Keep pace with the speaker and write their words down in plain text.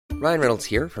Ryan Reynolds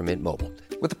here from Mint Mobile.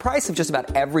 With the price of just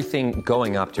about everything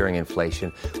going up during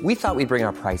inflation, we thought we'd bring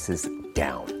our prices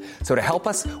down. So to help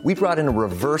us, we brought in a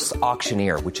reverse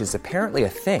auctioneer, which is apparently a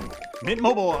thing. Mint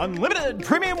Mobile Unlimited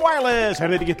Premium Wireless. How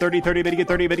to get 30, 30, bit to get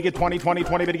 30, bit to get 20, 20,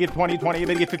 20, bit to get 20, 20,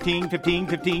 bit to get 15, 15,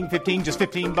 15, 15, just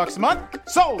 $15 a month?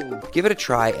 Sold! Give it a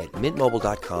try at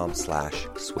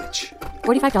mintmobile.com/switch.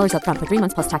 $45 up front for 3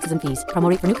 months plus taxes and fees. Promo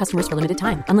rate for new customers for limited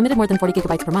time. Unlimited more than 40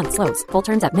 gigabytes per month. Slows full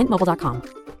terms at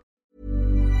mintmobile.com.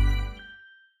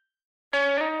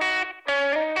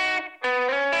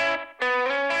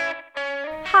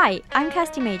 Hi, I'm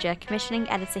Kirsty Major, commissioning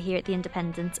editor here at The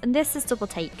Independent, and this is Double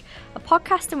Take, a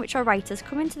podcast in which our writers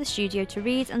come into the studio to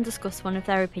read and discuss one of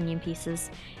their opinion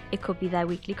pieces. It could be their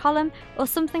weekly column, or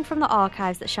something from the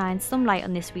archives that shines some light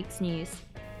on this week's news.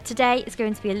 Today is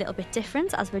going to be a little bit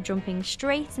different, as we're jumping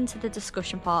straight into the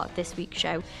discussion part of this week's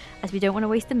show, as we don't want to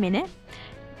waste a minute.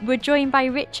 We're joined by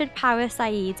Richard Power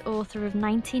Said, author of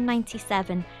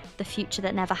 1997, The Future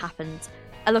That Never Happened.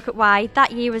 A look at why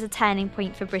that year was a turning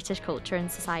point for British culture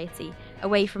and society,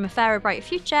 away from a fairer, brighter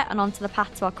future and onto the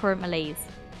path to our current malaise.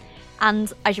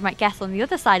 And, as you might guess, on the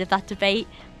other side of that debate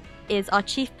is our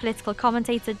chief political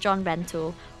commentator, John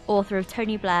Rentoul, author of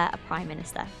Tony Blair, a Prime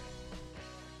Minister.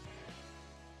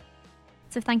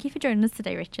 So thank you for joining us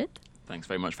today, Richard. Thanks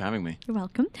very much for having me. You're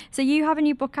welcome. So you have a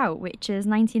new book out, which is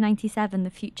 1997,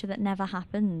 The Future That Never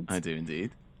Happened. I do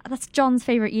indeed. That's John's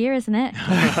favourite year, isn't it?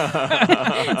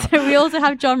 So we also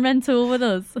have John Rentoul with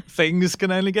us. Things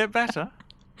can only get better.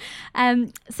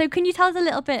 So can you tell us a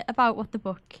little bit about what the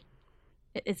book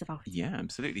is about? Yeah,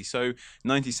 absolutely. So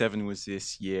 97 was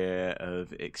this year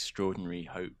of extraordinary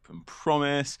hope and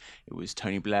promise. It was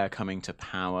Tony Blair coming to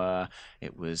power.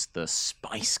 It was the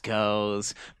Spice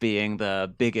Girls being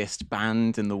the biggest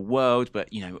band in the world,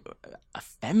 but, you know, a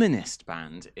feminist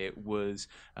band. It was,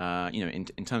 in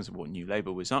terms of what New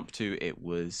Labour was up to, it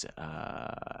was,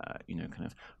 kind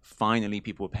of finally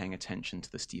people were paying attention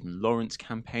to the Stephen Lawrence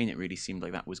campaign. It really seemed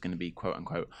like that was going to be, quote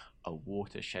unquote, a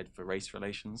watershed for race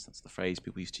relations. That's the phrase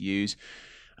people used to use.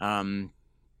 Of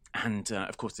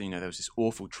course, there was this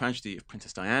awful tragedy of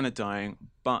Princess Diana dying,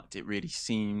 but it really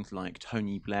seemed like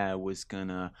Tony Blair was going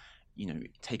to,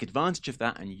 take advantage of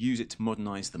that and use it to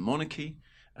modernise the monarchy.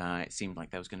 It seemed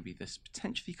like there was going to be this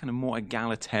potentially kind of more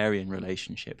egalitarian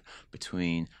relationship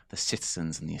between the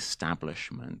citizens and the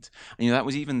establishment. And, that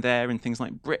was even there in things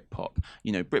like Britpop.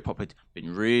 Britpop had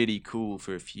been really cool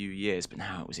for a few years, but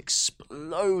now it was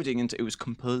exploding it was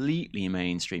completely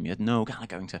mainstream. You had Noel Gallagher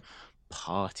going to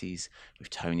parties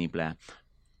with Tony Blair.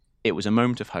 It was a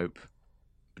moment of hope,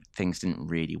 but things didn't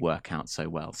really work out so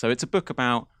well. So it's a book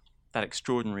about that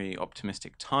extraordinary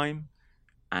optimistic time,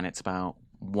 and it's about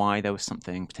why there was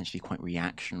something potentially quite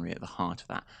reactionary at the heart of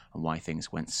that and why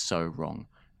things went so wrong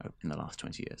in the last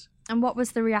 20 years. And what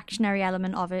was the reactionary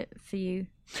element of it for you?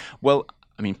 Well,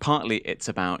 partly it's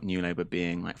about New Labour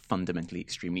being fundamentally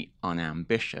extremely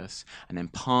unambitious, and then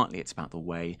partly it's about the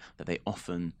way that they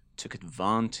often took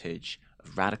advantage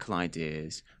of radical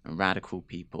ideas and radical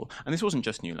people. And this wasn't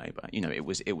just New Labour. It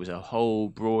was a whole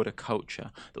broader culture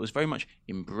that was very much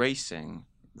embracing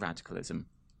radicalism,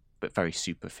 but very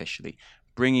superficially,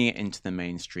 bringing it into the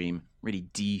mainstream, really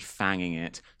defanging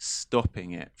it,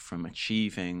 stopping it from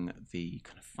achieving the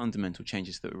kind of fundamental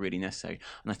changes that were really necessary.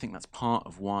 And I think that's part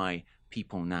of why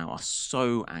people now are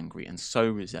so angry and so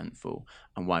resentful,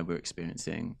 and why we're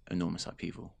experiencing enormous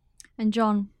upheaval. And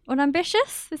John,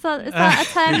 unambitious? Is that a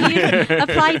term you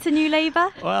apply to New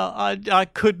Labour? Well, I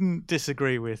couldn't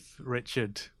disagree with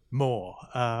Richard more.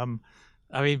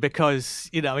 Because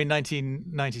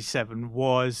 1997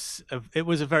 was a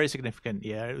very significant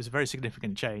year. It was a very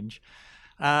significant change,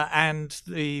 and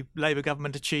the Labour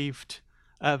government achieved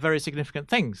very significant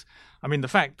things. The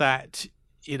fact that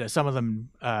some of them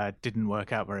didn't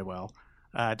work out very well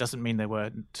doesn't mean they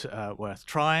weren't worth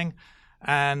trying,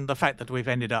 and the fact that we've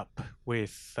ended up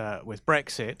with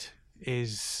Brexit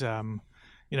is to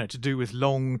do with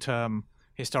long-term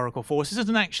historical forces,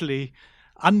 and actually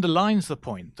underlines the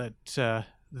point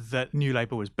that New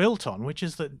Labour was built on, which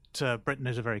is that Britain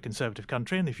is a very conservative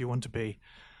country, and if you want to be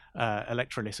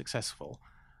electorally successful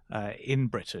in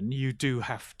Britain, you do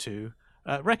have to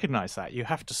recognise that. You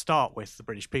have to start with the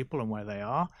British people and where they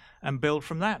are and build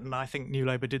from that, and I think New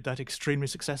Labour did that extremely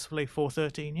successfully for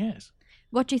 13 years.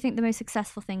 What do you think the most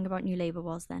successful thing about New Labour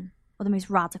was then, or the most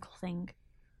radical thing?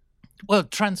 Well,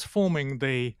 transforming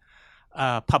the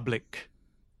public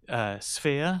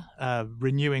sphere,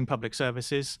 renewing public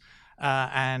services,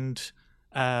 and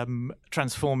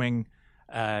transforming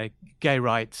gay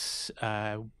rights,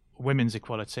 women's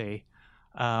equality,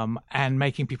 and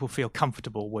making people feel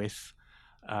comfortable with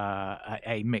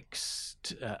a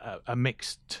mixed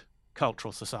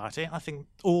cultural society. I think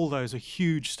all those are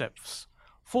huge steps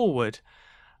forward,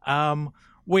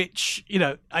 which,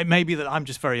 it may be that I'm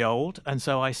just very old, and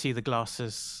so I see the glass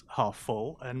as half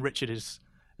full, and Richard is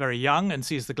very young and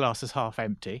sees the glass as half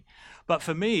empty. But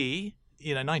for me,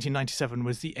 1997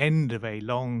 was the end of a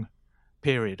long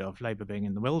period of Labour being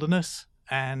in the wilderness,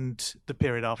 and the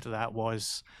period after that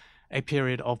was a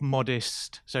period of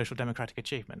modest social democratic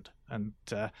achievement. And,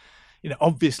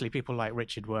 obviously people like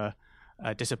Richard were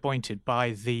disappointed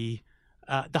by the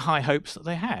high hopes that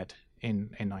they had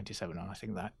in 97. And I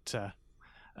think that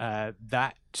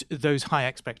those high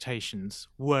expectations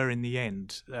were in the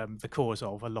end the cause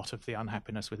of a lot of the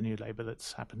unhappiness with New Labour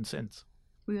that's happened since.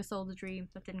 We were sold a dream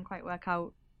that didn't quite work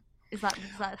out. Is that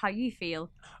how you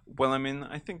feel? Well,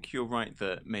 I think you're right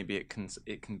that maybe it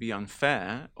can be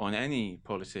unfair on any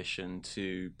politician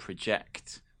to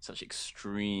project such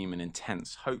extreme and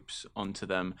intense hopes onto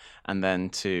them and then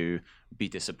to be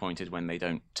disappointed when they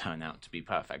don't turn out to be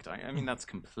perfect. I mean, that's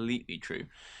completely true.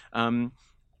 I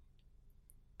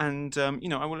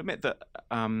will admit that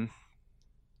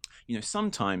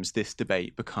sometimes this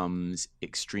debate becomes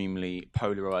extremely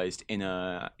polarized in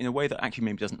a way that actually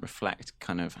maybe doesn't reflect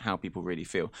kind of how people really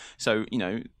feel. So,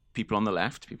 people on the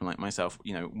left, people like myself,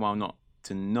 while not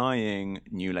denying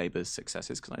New Labour's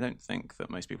successes, because I don't think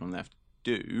that most people on the left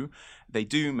do, they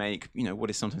do make, what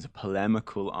is sometimes a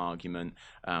polemical argument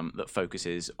that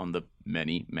focuses on the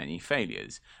many, many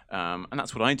failures. And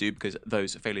that's what I do, because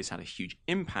those failures had a huge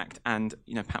impact. And,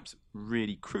 perhaps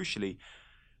really crucially,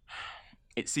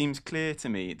 it seems clear to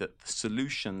me that the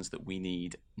solutions that we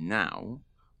need now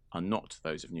are not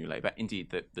those of New Labour.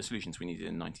 Indeed, the solutions we needed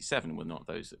in 97 were not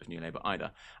those of New Labour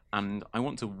either. And I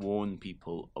want to warn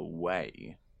people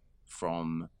away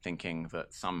from thinking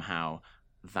that somehow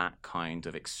that kind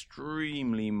of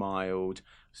extremely mild,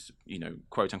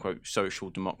 quote-unquote social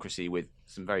democracy with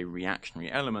some very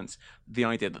reactionary elements, the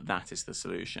idea that that is the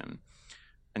solution.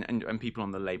 And people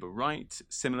on the Labour right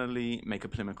similarly make a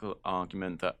polemical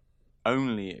argument that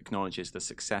only acknowledges the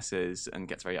successes and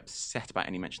gets very upset about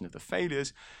any mention of the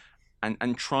failures,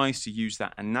 and tries to use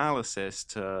that analysis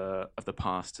of the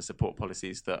past to support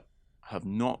policies that have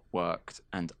not worked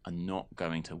and are not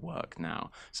going to work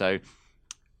now. So,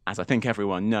 as I think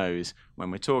everyone knows, when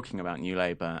we're talking about New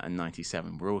Labour and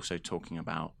 97, we're also talking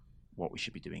about what we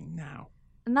should be doing now.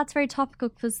 And that's very topical,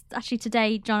 because actually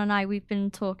today, John and I, we've been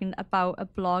talking about a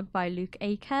blog by Luke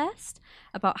Akehurst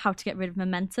about how to get rid of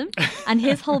momentum. And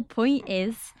his whole point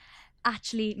is,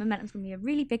 actually, momentum's going to be a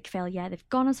really big failure. They've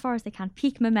gone as far as they can.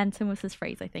 Peak momentum was his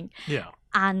phrase, I think. Yeah.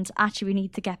 And actually, we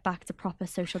need to get back to proper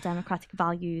social democratic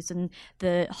values, and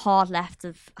the hard left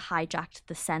have hijacked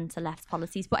the centre left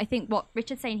policies. But I think what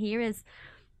Richard's saying here is,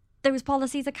 those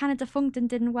policies are kind of defunct and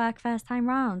didn't work first time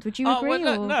round. Would you agree?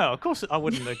 Well, no, of course I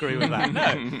wouldn't agree with that.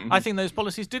 No, I think those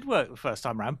policies did work the first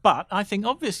time round, but I think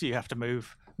obviously you have to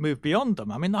move beyond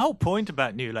them. I mean, the whole point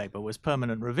about New Labour was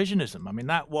permanent revisionism. I mean,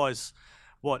 that was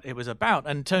what it was about.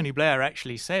 And Tony Blair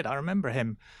actually said, I remember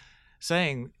him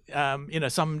saying,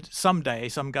 someday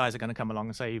some guys are going to come along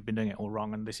and say you've been doing it all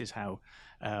wrong, and this is how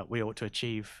we ought to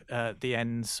achieve the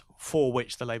ends for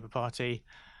which the Labour Party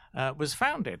was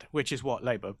founded, which is what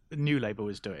New Labour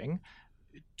was doing.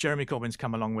 Jeremy Corbyn's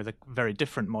come along with a very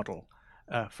different model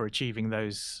for achieving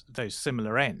those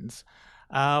similar ends.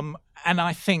 And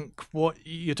I think what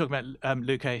you're talking about,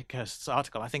 Luke Akehurst's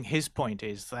article, I think his point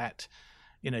is that,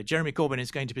 Jeremy Corbyn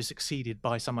is going to be succeeded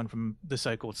by someone from the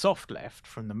so-called soft left,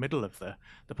 from the middle of the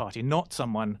party, not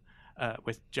someone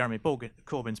with Jeremy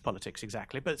Corbyn's politics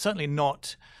exactly, but certainly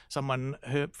not someone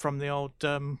from the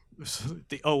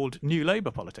old New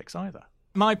Labour politics either.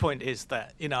 My point is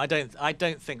that I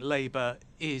don't think Labour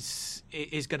is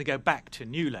going to go back to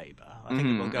New Labour. I think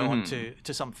it will go on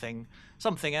to something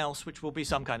else, which will be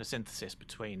some kind of synthesis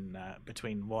between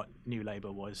what New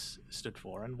Labour stood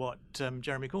for and what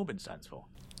Jeremy Corbyn stands for.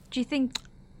 Do you think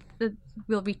that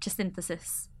we'll reach a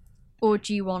synthesis, or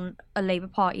do you want a Labour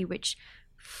Party which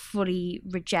fully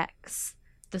rejects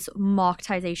the sort of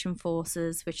Marketisation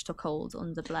forces which took hold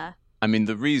under Blair? I mean,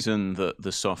 the reason that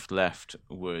the soft left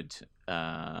would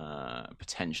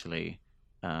potentially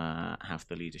have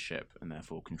the leadership and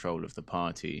therefore control of the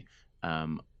party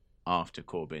after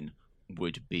Corbyn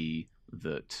would be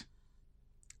that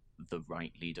the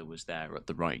right leader was there at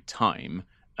the right time.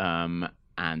 For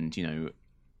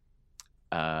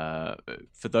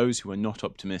those who are not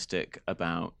optimistic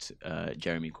about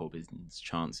Jeremy Corbyn's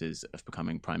chances of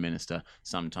becoming Prime Minister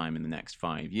sometime in the next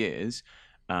 5 years,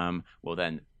 well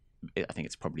then, I think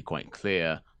it's probably quite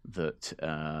clear that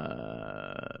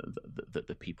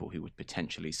the people who would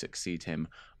potentially succeed him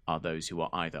are those who are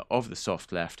either of the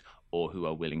soft left or who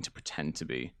are willing to pretend to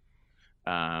be.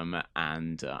 I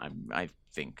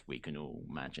think we can all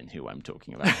imagine who I'm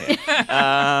talking about here.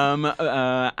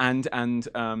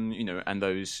 And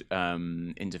those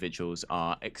individuals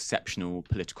are exceptional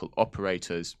political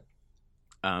operators.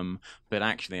 But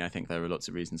actually, I think there are lots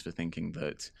of reasons for thinking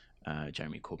that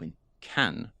Jeremy Corbyn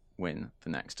can win the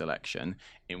next election,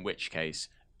 in which case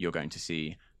you're going to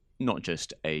see not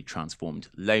just a transformed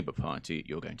Labour Party,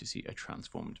 you're going to see a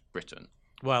transformed Britain.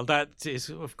 Well, that is,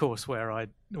 of course, where I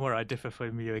differ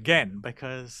from you again,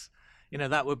 because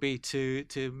that would be to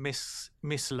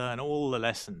mislearn all the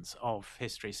lessons of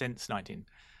history since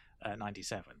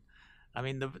 1997. I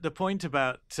mean, the point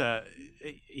about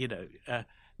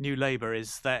New Labour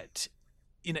is that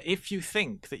if you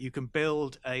think that you can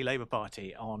build a Labour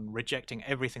Party on rejecting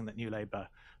everything that New Labour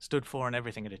stood for and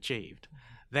everything it achieved,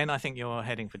 then I think you're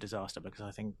heading for disaster, because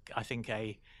I think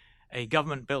a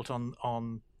government built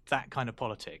on that kind of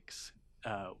politics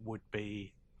would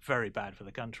be very bad for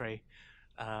the country.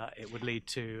 It would lead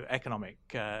to economic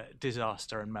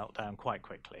disaster and meltdown quite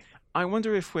quickly. I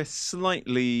wonder if we're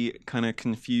slightly kind of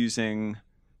confusing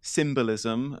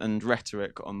symbolism and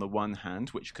rhetoric on the one hand,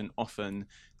 which can often,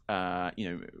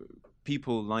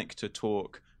 people like to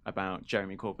talk about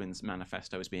Jeremy Corbyn's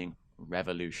manifesto as being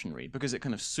revolutionary because it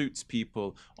kind of suits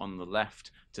people on the left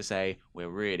to say we're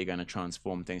really going to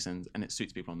transform things, and it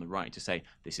suits people on the right to say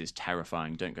this is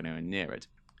terrifying, don't go anywhere near it.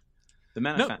 The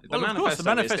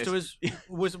manifesto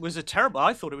was a terrible.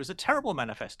 I thought it was a terrible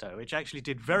manifesto, which actually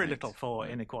did very little for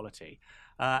inequality.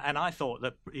 And I thought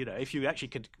that if you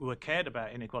actually were cared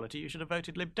about inequality, you should have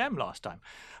voted Lib Dem last time.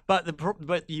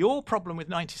 But your problem with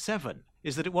 97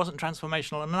 is that it wasn't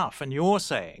transformational enough, and you're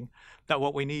saying that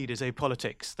what we need is a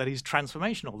politics that is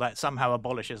transformational, that somehow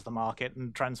abolishes the market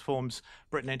and transforms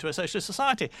Britain into a socialist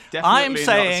society. I'm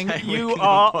saying you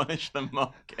are abolish the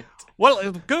market.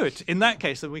 Well, good. In that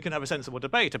case, then we can have a sensible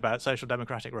debate about social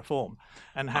democratic reform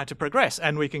and how to progress,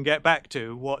 and we can get back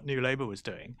to what New Labour was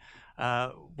doing,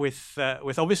 with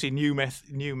obviously new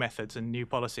methods and new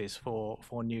policies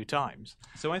for new times.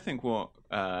 So I think what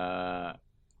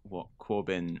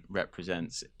Corbyn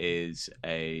represents is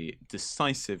a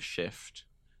decisive shift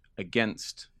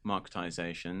against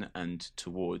marketisation and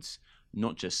towards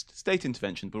not just state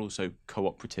intervention, but also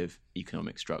cooperative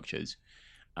economic structures.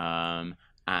 And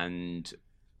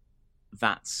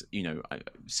that's,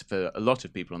 for a lot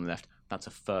of people on the left, that's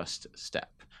a first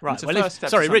step. Right. Well,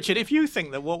 Richard, if you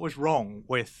think that what was wrong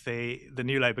with the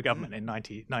New Labour government in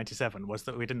 1997 was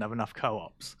that we didn't have enough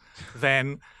co-ops,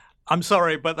 then I'm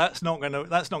sorry, but that's not going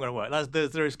to work.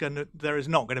 There is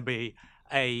not going to be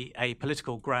a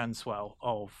political groundswell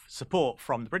of support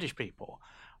from the British people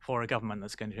for a government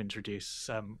that's going to introduce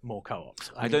more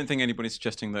co-ops. I don't think anybody's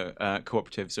suggesting that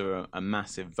cooperatives are a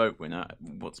massive vote winner.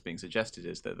 What's being suggested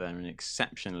is that they're an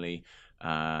exceptionally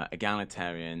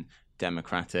egalitarian,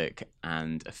 democratic,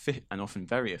 and often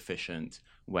very efficient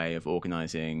way of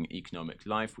organising economic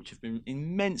life, which have been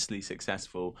immensely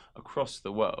successful across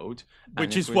the world.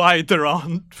 Which is why there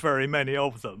aren't very many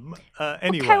of them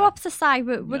anyway. Well, co-ops aside,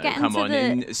 we're getting to the...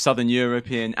 in Southern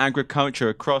European agriculture,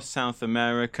 across South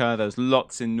America, there's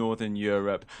lots in Northern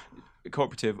Europe.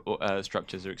 Cooperative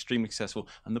structures are extremely successful,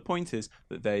 and the point is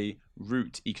that they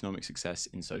root economic success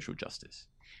in social justice.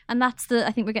 And that's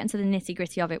I think we're getting to the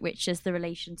nitty-gritty of it, which is the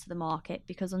relation to the market,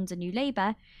 because under New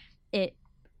Labour, it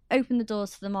opened the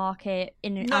doors to the market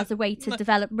as a way to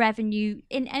develop revenue,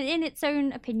 in its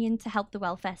own opinion, to help the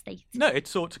welfare state. No, it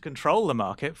sought to control the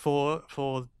market for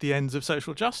the ends of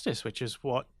social justice, which is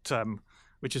what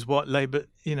Labour,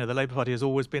 the Labour Party has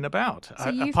always been about.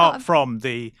 So apart from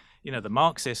the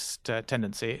Marxist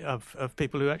tendency of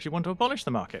people who actually want to abolish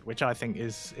the market, which I think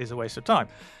is a waste of time,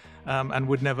 and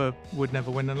would never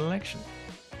win an election.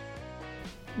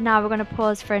 Now we're going to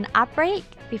pause for an ad break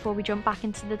before we jump back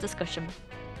into the discussion.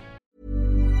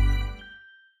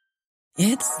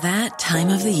 It's that time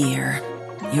of the year.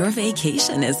 Your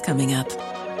vacation is coming up.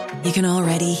 You can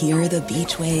already hear the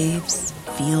beach waves,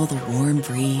 feel the warm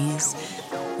breeze,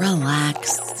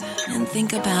 relax, and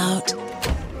think about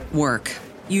work.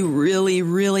 You really,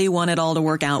 really want it all to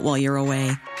work out while you're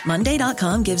away.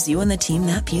 Monday.com gives you and the team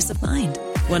that peace of mind.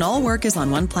 When all work is on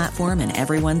one platform and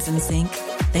everyone's in sync,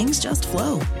 things just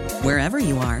flow. Wherever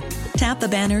you are, tap the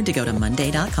banner to go to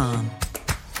Monday.com.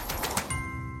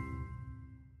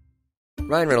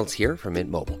 Ryan Reynolds here from Mint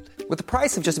Mobile. With the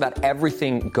price of just about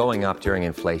everything going up during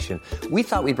inflation, we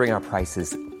thought we'd bring our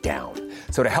prices down.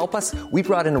 So to help us, we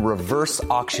brought in a reverse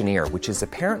auctioneer, which is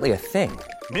apparently a thing.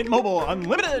 Mint Mobile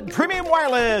Unlimited Premium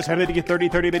Wireless. How to get 30,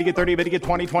 30, bit to get 30, bit to get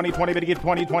 20, 20, 20, bit to get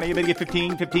 20, 20, bit to get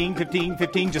 15, 15, 15,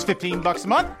 15, just $15 a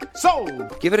month?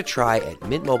 Sold! Give it a try at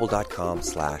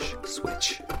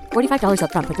mintmobile.com/switch. $45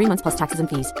 up front for 3 months plus taxes and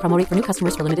fees. Promo rate for new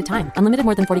customers for limited time. Unlimited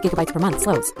more than 40 gigabytes per month.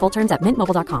 Slows full terms at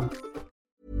mintmobile.com.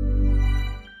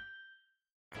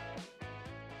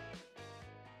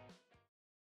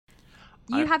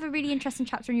 You have a really interesting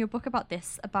chapter in your book about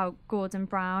this, about Gordon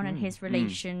Brown and his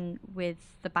relation with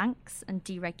the banks and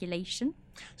deregulation.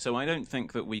 So I don't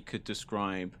think that we could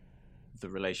describe the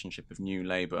relationship of New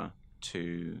Labour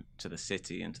to the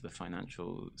city and to the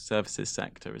financial services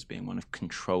sector as being one of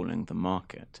controlling the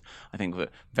market. I think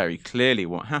that very clearly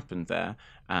what happened there,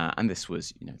 and this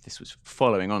was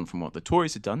following on from what the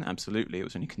Tories had done. Absolutely, it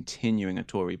was only continuing a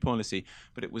Tory policy,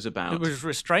 but it was about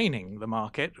restraining the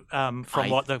market from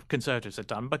what the Conservatives had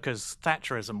done, because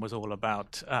Thatcherism was all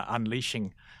about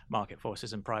unleashing market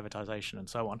forces and privatisation and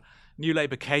so on. New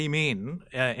Labour came in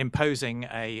imposing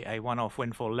a one-off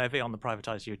windfall levy on the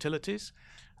privatised utilities.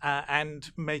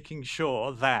 And making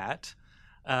sure that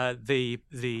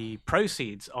the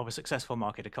proceeds of a successful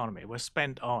market economy were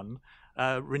spent on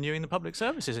renewing the public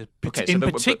services, in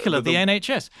particular the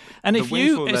NHS. And if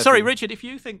Richard, if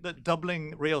you think that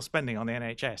doubling real spending on the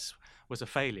NHS was a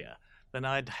failure, then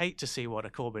I'd hate to see what a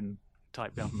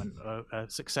Corbyn-type government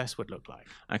success would look like.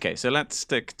 Okay, so let's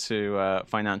stick to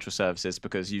financial services,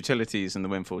 because utilities and the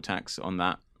windfall tax on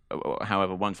that,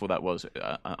 however wonderful that was,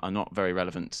 are not very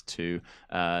relevant to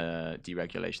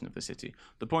deregulation of the city.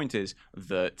 The point is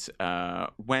that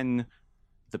when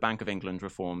the Bank of England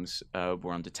reforms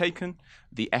were undertaken,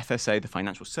 the FSA, the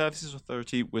Financial Services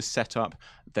Authority, was set up.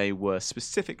 They were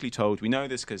specifically told, we know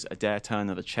this because Adair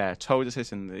Turner, the chair, told us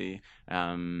this in the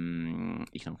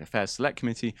Economic Affairs Select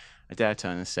Committee. Adair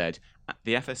Turner said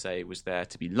the FSA was there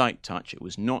to be light touch. It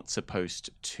was not supposed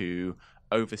to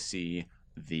oversee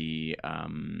the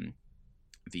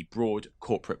broad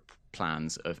corporate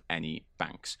plans of any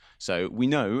banks. So we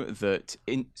know that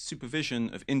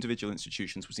supervision of individual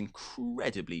institutions was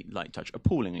incredibly light touch,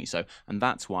 appallingly so, and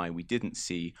that's why we didn't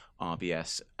see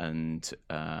RBS and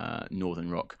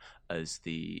Northern Rock as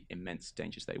the immense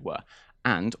dangers they were.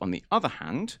 And on the other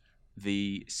hand,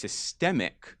 the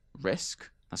systemic risk.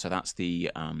 So that's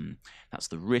the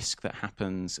risk that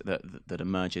happens that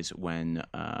emerges when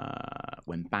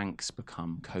banks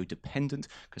become codependent,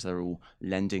 because they're all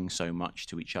lending so much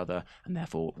to each other, and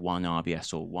therefore one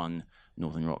RBS or one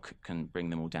Northern Rock can bring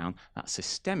them all down. That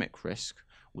systemic risk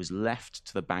was left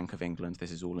to the Bank of England.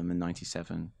 This is all in the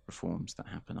 97 reforms that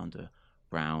happened under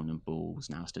Brown and Bulls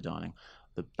and Alistair Darling.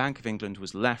 The Bank of England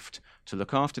was left to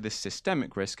look after this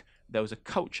systemic risk. There was a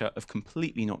culture of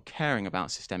completely not caring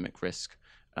about systemic risk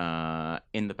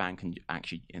in the bank and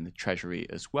actually in the Treasury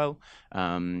as well.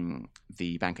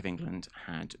 The Bank of England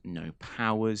had no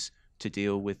powers to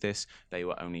deal with this. They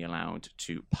were only allowed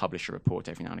to publish a report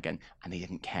every now and again, and they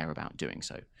didn't care about doing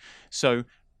so. So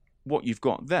what you've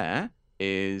got there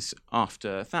is,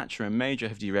 after Thatcher and Major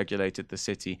have deregulated the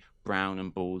city, Brown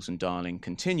and Bulls and Darling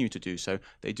continue to do so.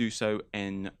 They do so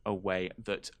in a way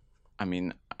that, I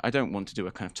mean, I don't want to do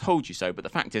a kind of told you so, but the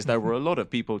fact is there were a lot of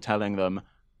people telling them,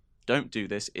 don't do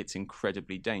this, it's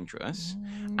incredibly dangerous.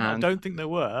 And I don't think there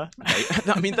were.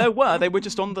 There were. They were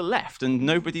just on the left, and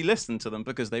nobody listened to them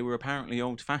because they were apparently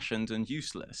old-fashioned and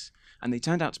useless. And they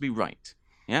turned out to be right.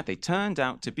 Yeah, they turned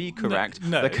out to be correct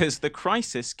because the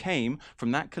crisis came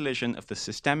from that collision of the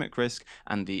systemic risk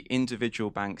and the individual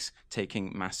banks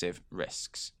taking massive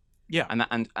risks. Yeah,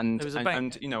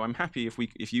 and you know, I'm happy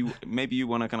if you maybe you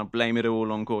want to kind of blame it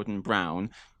all on Gordon Brown.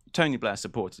 Tony Blair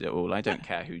supported it all. I don't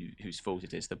care whose fault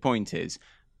it is. The point is,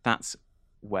 that's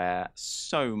where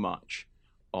so much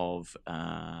of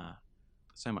the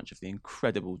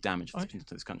incredible damage that's been done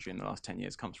to this country in the last 10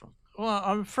 years comes from. Well,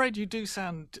 I'm afraid you do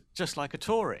sound just like a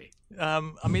Tory. I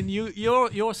mean,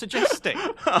 you're suggesting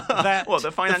that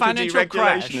the financial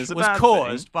crash is was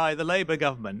caused by the Labour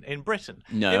government in Britain.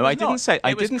 No, I didn't say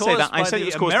that. I said it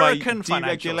was caused by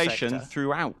deregulation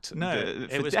throughout. No,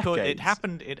 it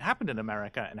happened in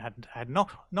America and had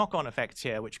knock-on effects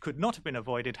here, which could not have been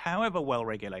avoided, however well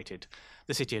regulated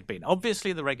the city had been.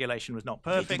 Obviously, the regulation was not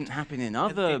perfect. It didn't happen in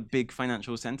other big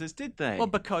financial centres, did they? Well,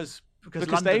 because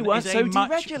London they were is so a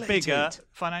much bigger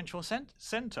financial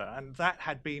centre, and that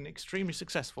had been extremely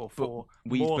successful for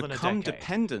more than a decade. We've become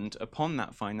dependent upon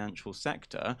that financial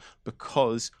sector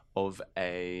because of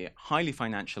a highly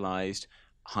financialised,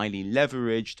 highly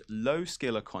leveraged,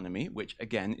 low-skill economy, which,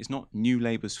 again, is not New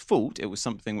Labour's fault. It was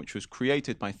something which was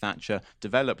created by Thatcher,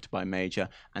 developed by Major,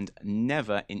 and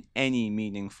never in any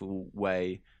meaningful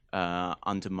way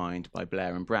undermined by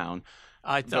Blair and Brown.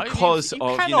 You Because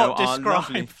of cannot our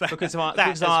lovely, describe because of our, that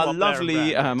because as our what Blair and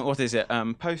lovely Brown what is it,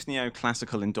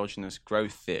 post-neoclassical endogenous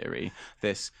growth theory,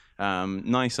 this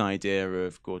nice idea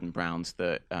of Gordon Brown's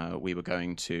that we were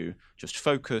going to just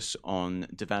focus on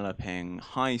developing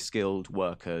high-skilled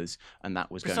workers, and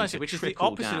that was Precisely, going to which is the trickle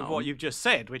opposite down. of what you've just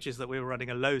said, which is that we were running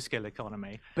a low-skill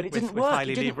economy. But it with, didn't with work.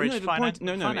 highly It didn't, leveraged finance.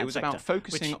 it was about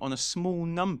focusing on a small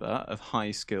number of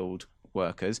high-skilled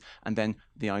workers, and then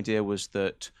the idea was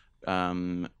that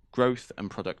growth and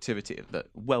productivity, that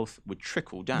wealth would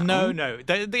trickle down. No.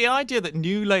 The idea that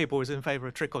New Labour was in favour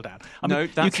of trickle down. You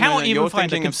cannot even you're find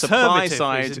thinking a of supply conservative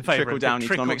side who's in favour trickle of down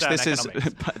trickle-down economics.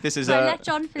 economics. This is Right, let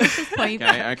John finish his point.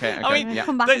 Okay. I mean,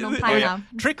 Come back and unpack now.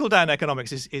 Trickle-down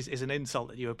economics is an insult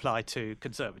that you apply to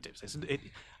conservatives,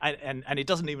 and it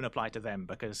doesn't even apply to them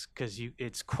because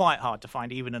it's quite hard to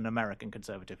find even an American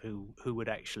conservative who would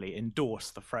actually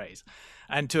endorse the phrase,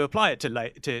 and to apply it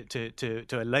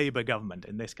to a Labour government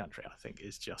in this country, I think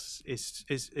is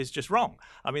just wrong.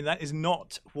 I mean, that is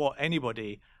not what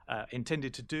anybody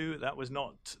intended to do. That was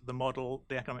not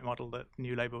the economic model that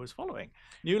New Labour was following.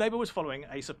 New Labour was following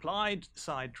a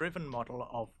supply-side driven model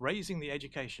of raising the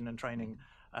education and training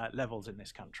levels in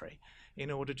this country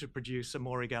in order to produce a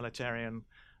more egalitarian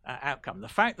outcome. The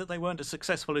fact that they weren't as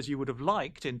successful as you would have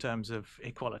liked in terms of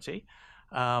equality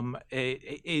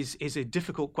is a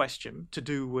difficult question to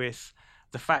do with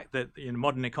the fact that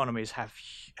modern economies have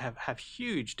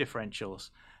huge differential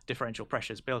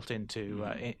pressures built into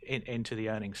into the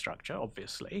earning structure.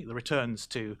 Obviously, the returns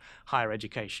to higher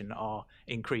education are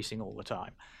increasing all the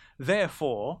time.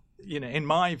 Therefore, in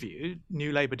my view,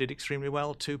 New Labour did extremely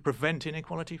well to prevent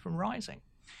inequality from rising.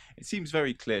 It seems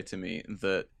very clear to me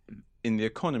that in the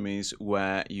economies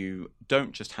where you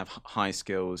don't just have high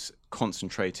skills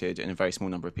concentrated in a very small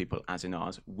number of people, as in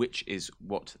ours, which is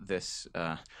what this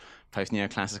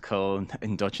post-neoclassical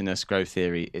endogenous growth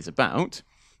theory is about,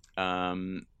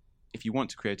 if you want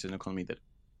to create an economy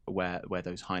where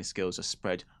those high skills are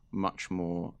spread much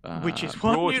more which is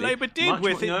what broadly, New Labour did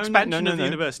with the expansion of the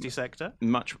university sector.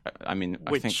 I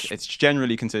think it's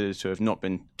generally considered to have not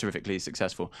been terrifically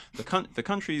successful. The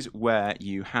countries where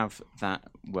you have that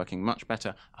working much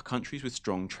better are countries with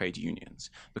strong trade unions,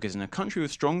 because in a country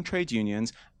with strong trade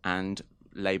unions and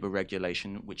labour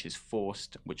regulation, which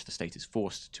the state is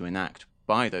forced to enact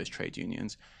by those trade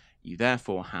unions, you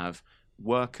therefore have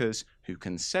workers who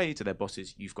can say to their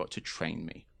bosses, "You've got to train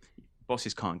me."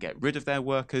 Bosses can't get rid of their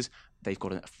workers. They've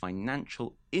got a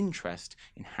financial interest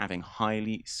in having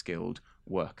highly skilled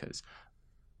workers.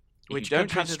 If you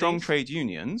don't have strong trade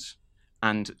unions,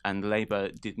 and Labour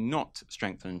did not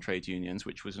strengthen trade unions,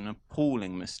 which was an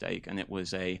appalling mistake, and it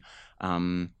was a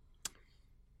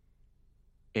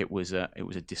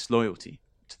disloyalty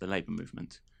to the labour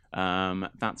movement.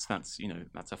 That's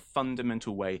a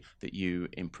fundamental way that you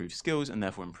improve skills and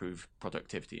therefore improve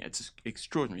productivity. It's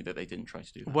extraordinary that they didn't try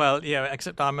to do that. Well, yeah,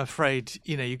 except I'm afraid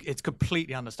it's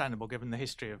completely understandable given the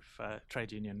history of the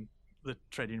trade union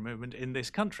movement in this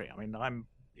country. I mean,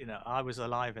 I was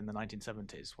alive in the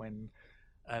 1970s when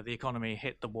the economy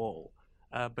hit the wall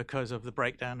because of the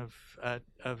breakdown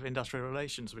of industrial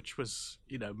relations, which was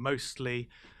mostly,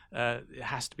 it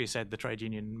has to be said, the trade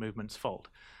union movement's fault.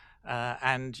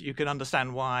 And you can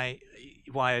understand why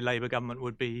a Labour government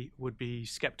would be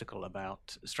sceptical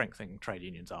about strengthening trade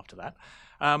unions after that.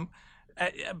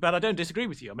 But I don't disagree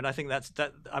with you. I mean, I think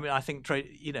I think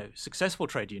successful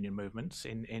trade union movements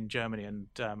in Germany and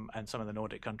some of the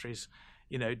Nordic countries,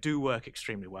 do work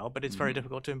extremely well. But it's very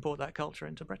difficult to import that culture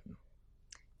into Britain.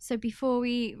 So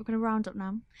we're going to round up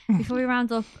now. Before we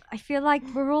round up, I feel like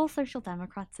we're all social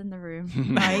democrats in the room,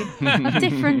 right?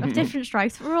 of different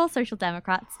stripes. We're all social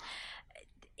democrats.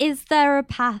 Is there a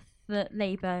path that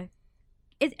Labour?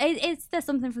 Is there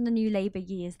something from the New Labour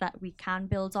years that we can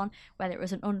build on, whether it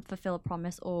was an unfulfilled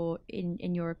promise or,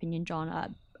 in your opinion, John,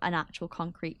 an actual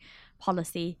concrete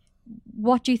policy?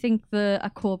 What do you think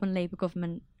a Corbyn Labour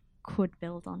government could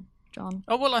build on, John?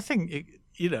 Oh, well, I think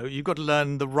you've got to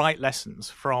learn the right lessons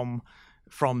from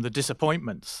the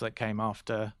disappointments that came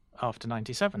after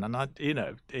 97. And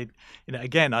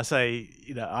again, I say,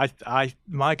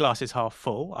 my glass is half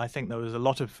full. I think there was a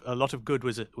lot of good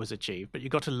was achieved, but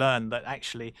you've got to learn that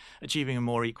actually achieving a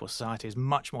more equal society is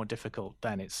much more difficult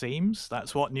than it seems.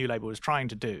 That's what New Labour was trying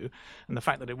to do, and the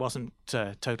fact that it wasn't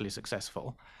totally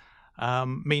successful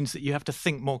means that you have to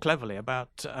think more cleverly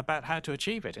about how to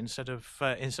achieve it instead of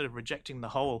rejecting the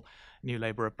whole New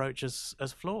Labour approach as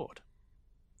flawed.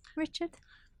 Richard?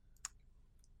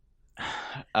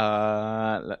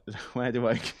 Where do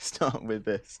I start with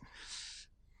this?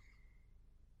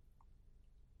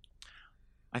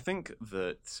 I think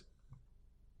that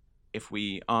if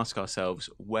we ask ourselves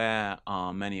where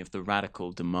are many of the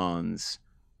radical demands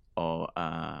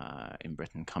in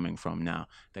Britain coming from now,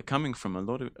 they're coming from a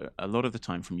lot of the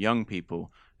time from young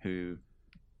people who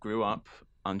grew up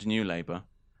under New Labour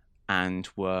and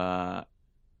were,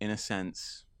 in a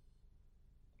sense,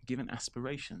 given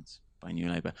aspirations by New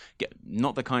Labour.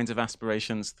 Not the kinds of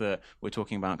aspirations that we're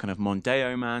talking about, kind of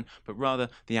Mondeo man, but rather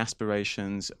the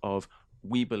aspirations of,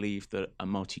 we believe that a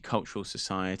multicultural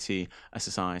society, a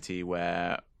society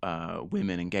where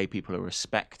women and gay people are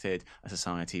respected, a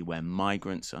society where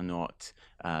migrants are not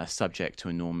subject to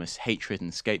enormous hatred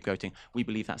and scapegoating, we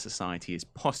believe that society is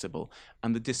possible.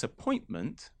 And the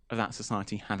disappointment of that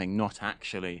society having not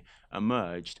actually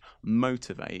emerged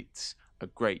motivates a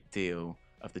great deal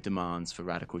of the demands for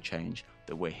radical change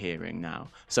that we're hearing now.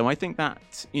 So I think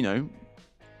that,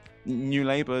 New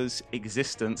Labour's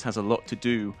existence has a lot to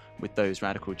do with those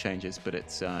radical changes, but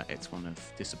it's one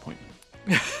of disappointment.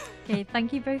 Okay,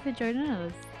 thank you both for joining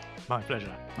us. My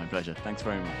pleasure. My pleasure. Thanks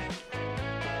very much.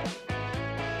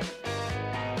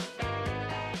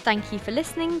 Thank you for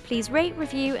listening. Please rate,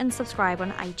 review and subscribe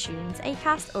on iTunes,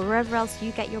 Acast or wherever else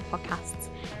you get your podcasts.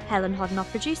 Helen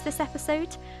Hodnoff produced this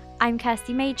episode. I'm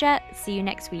Kirsty Major. See you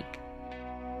next week.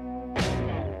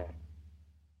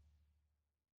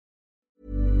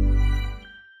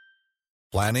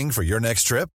 Planning for your next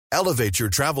trip? Elevate your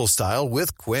travel style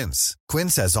with Quince.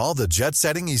 Quince has all the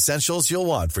jet-setting essentials you'll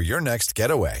want for your next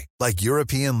getaway, like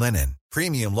European linen,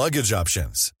 premium luggage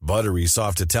options, buttery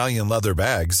soft Italian leather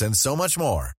bags, and so much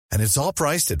more. And it's all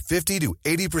priced at 50 to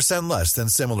 80% less than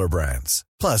similar brands.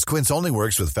 Plus, Quince only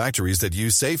works with factories that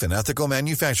use safe and ethical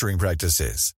manufacturing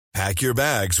practices. Pack your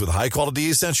bags with high-quality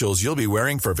essentials you'll be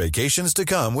wearing for vacations to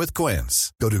come with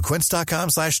Quince. Go to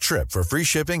quince.com/trip for free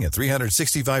shipping and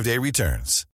 365-day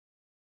returns.